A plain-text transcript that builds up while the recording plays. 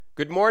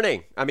Good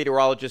morning. I'm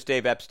meteorologist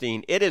Dave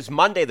Epstein. It is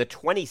Monday, the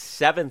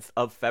 27th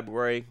of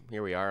February.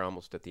 Here we are,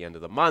 almost at the end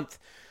of the month.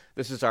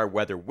 This is our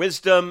weather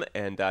wisdom,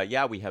 and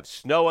we have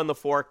snow on the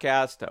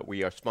forecast.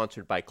 We are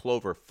sponsored by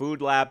Clover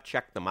Food Lab.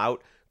 Check them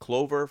out,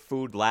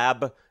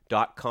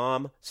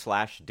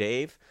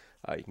 cloverfoodlab.com/Dave.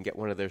 You can get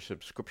one of their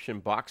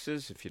subscription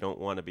boxes if you don't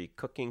want to be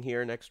cooking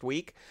here next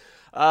week.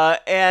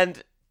 In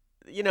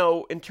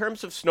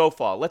terms of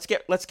snowfall, let's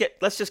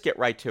just get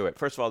right to it.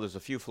 First of all, there's a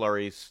few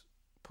flurries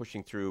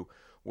pushing through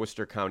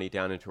Worcester County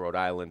down into Rhode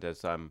Island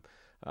as I'm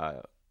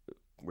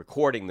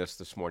recording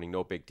this morning.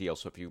 No big deal.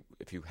 So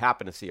if you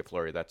happen to see a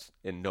flurry, that's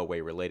in no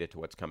way related to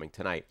what's coming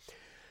tonight.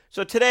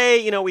 So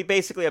today, we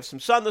basically have some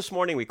sun this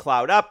morning. We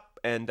cloud up,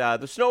 and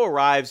the snow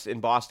arrives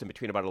in Boston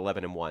between about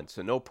 11 and 1.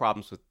 So no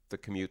problems with the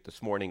commute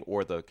this morning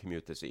or the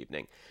commute this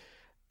evening.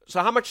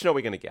 So how much snow are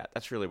we going to get?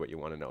 That's really what you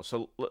want to know.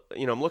 So,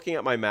 I'm looking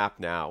at my map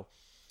now.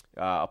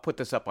 I'll put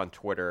this up on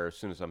Twitter as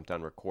soon as I'm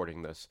done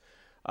recording this.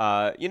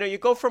 You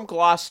go from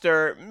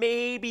Gloucester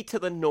maybe to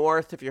the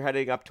north. If you're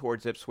heading up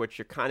towards Ipswich,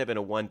 you're kind of in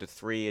a 1 to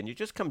 3, and you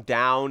just come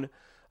down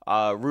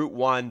Route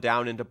 1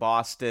 down into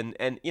Boston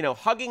and,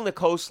 hugging the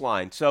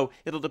coastline. So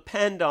it'll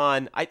depend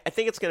on, I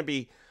think it's going to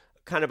be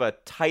kind of a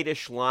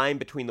tightish line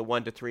between the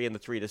 1 to 3 and the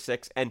 3 to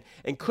 6. And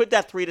could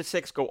that 3 to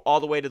 6 go all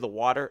the way to the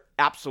water?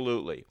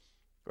 Absolutely.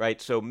 Right.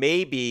 So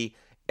maybe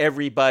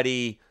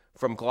everybody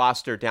from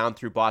Gloucester down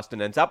through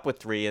Boston ends up with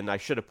 3, and I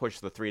should have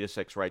pushed the 3 to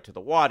 6 right to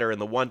the water, and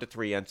the 1 to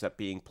 3 ends up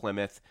being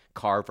Plymouth,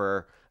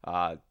 Carver,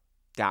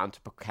 down to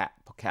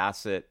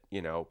Pocasset,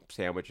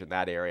 Sandwich in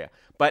that area.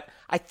 But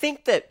I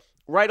think that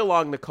right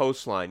along the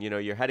coastline,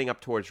 you're heading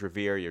up towards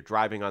Revere, you're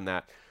driving on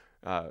that,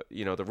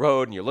 the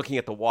road, and you're looking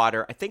at the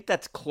water. I think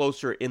that's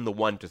closer in the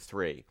 1 to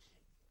 3.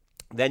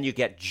 Then you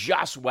get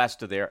just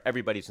west of there,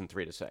 everybody's in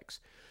 3 to 6.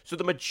 So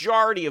the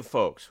majority of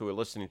folks who are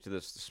listening to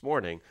this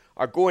morning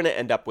are going to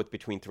end up with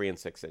between 3 and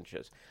 6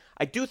 inches.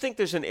 I do think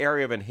there's an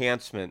area of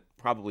enhancement,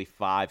 probably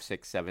 5,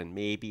 6, 7,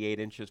 maybe 8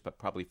 inches, but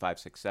probably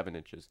 5, 6, 7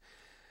 inches.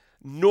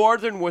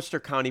 Northern Worcester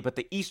County, but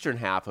the eastern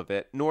half of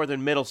it,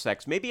 northern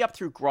Middlesex, maybe up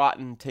through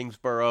Groton,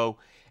 Tingsboro,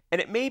 and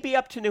it may be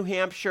up to New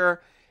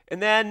Hampshire. And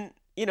then,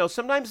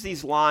 sometimes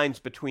these lines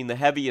between the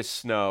heaviest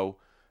snow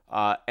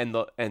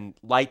and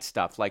light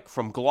stuff, like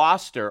from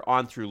Gloucester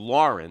on through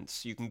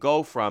Lawrence, you can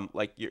go from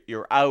like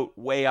you're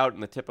way out in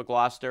the tip of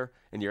Gloucester,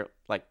 and you're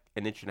like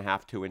 1.5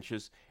 inches, 2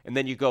 inches, and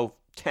then you go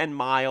 10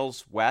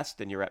 miles west,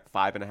 and you're at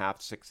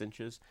 5.5, 6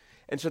 inches,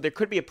 and so there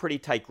could be a pretty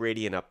tight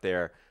gradient up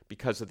there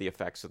because of the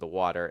effects of the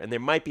water, and there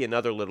might be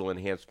another little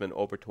enhancement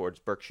over towards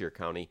Berkshire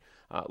County.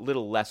 A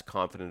little less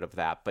confident of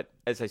that, but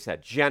as I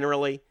said,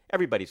 generally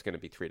everybody's going to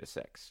be 3 to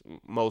 6.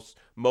 Most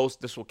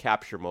this will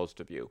capture most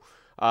of you.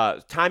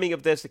 Timing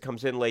of this, it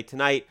comes in late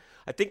tonight.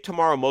 I think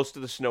tomorrow most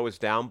of the snow is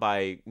down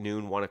by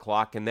noon, 1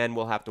 o'clock, and then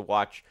we'll have to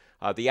watch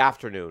the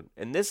afternoon.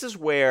 And this is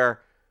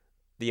where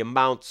the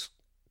amounts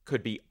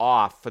could be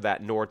off for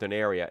that northern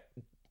area.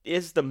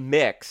 Is the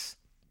mix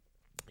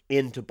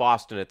into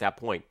Boston at that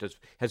point?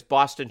 Has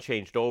Boston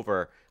changed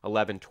over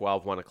 11,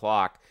 12, 1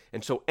 o'clock?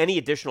 And so any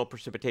additional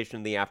precipitation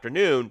in the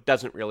afternoon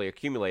doesn't really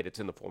accumulate. It's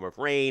in the form of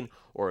rain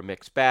or a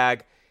mixed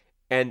bag.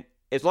 And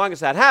as long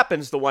as that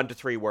happens, the 1 to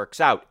 3 works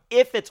out.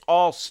 If it's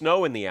all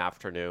snow in the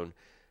afternoon,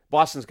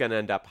 Boston's going to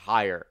end up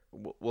higher.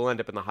 We'll end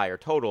up in the higher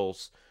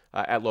totals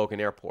at Logan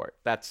Airport.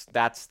 That's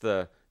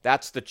the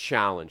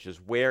challenge, is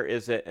where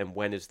is it and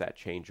when is that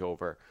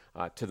changeover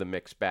to the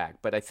mixed bag.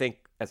 But I think,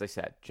 as I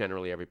said,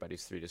 generally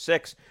everybody's 3 to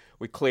 6.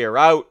 We clear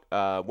out.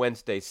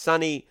 Wednesday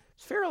sunny.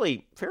 It's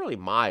fairly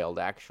mild,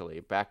 actually,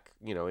 back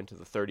into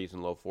the 30s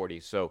and low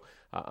 40s. So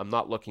I'm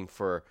not looking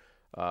for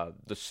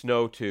the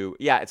snow to,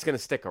 it's going to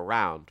stick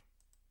around,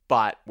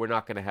 but we're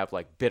not going to have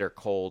like bitter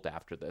cold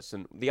after this.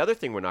 And the other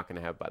thing we're not going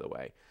to have, by the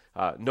way,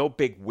 no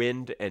big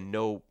wind and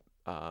no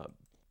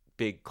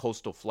big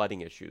coastal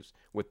flooding issues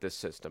with this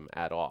system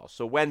at all.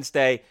 So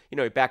Wednesday,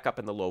 you're back up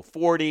in the low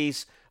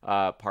 40s,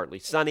 partly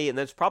sunny, and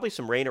there's probably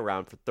some rain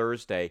around for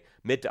Thursday,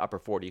 mid to upper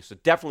 40s. So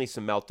definitely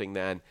some melting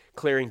then,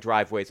 clearing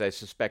driveways. I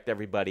suspect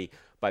everybody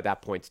by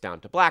that point's down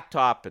to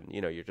blacktop, and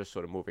you're just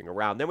sort of moving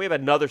around. Then we have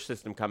another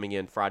system coming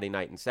in Friday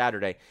night and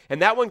Saturday,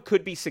 and that one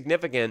could be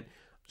significant,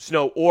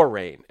 snow or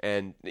rain.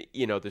 And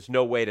there's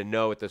no way to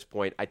know at this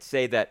point. I'd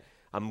say that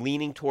I'm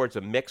leaning towards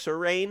a mix of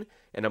rain,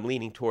 and I'm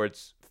leaning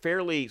towards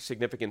fairly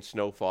significant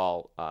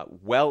snowfall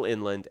well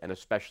inland and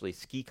especially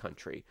ski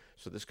country.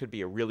 So this could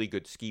be a really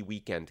good ski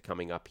weekend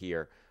coming up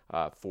here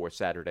for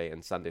Saturday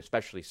and Sunday,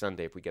 especially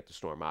Sunday if we get the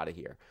storm out of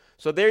here.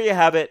 So there you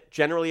have it.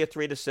 Generally a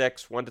 3 to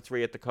 6, 1 to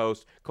 3 at the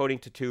coast, coating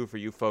to 2 for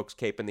you folks,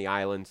 Cape and the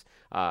Islands,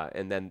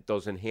 and then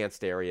those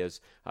enhanced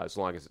areas as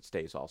long as it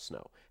stays all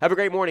snow. Have a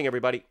great morning,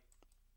 everybody.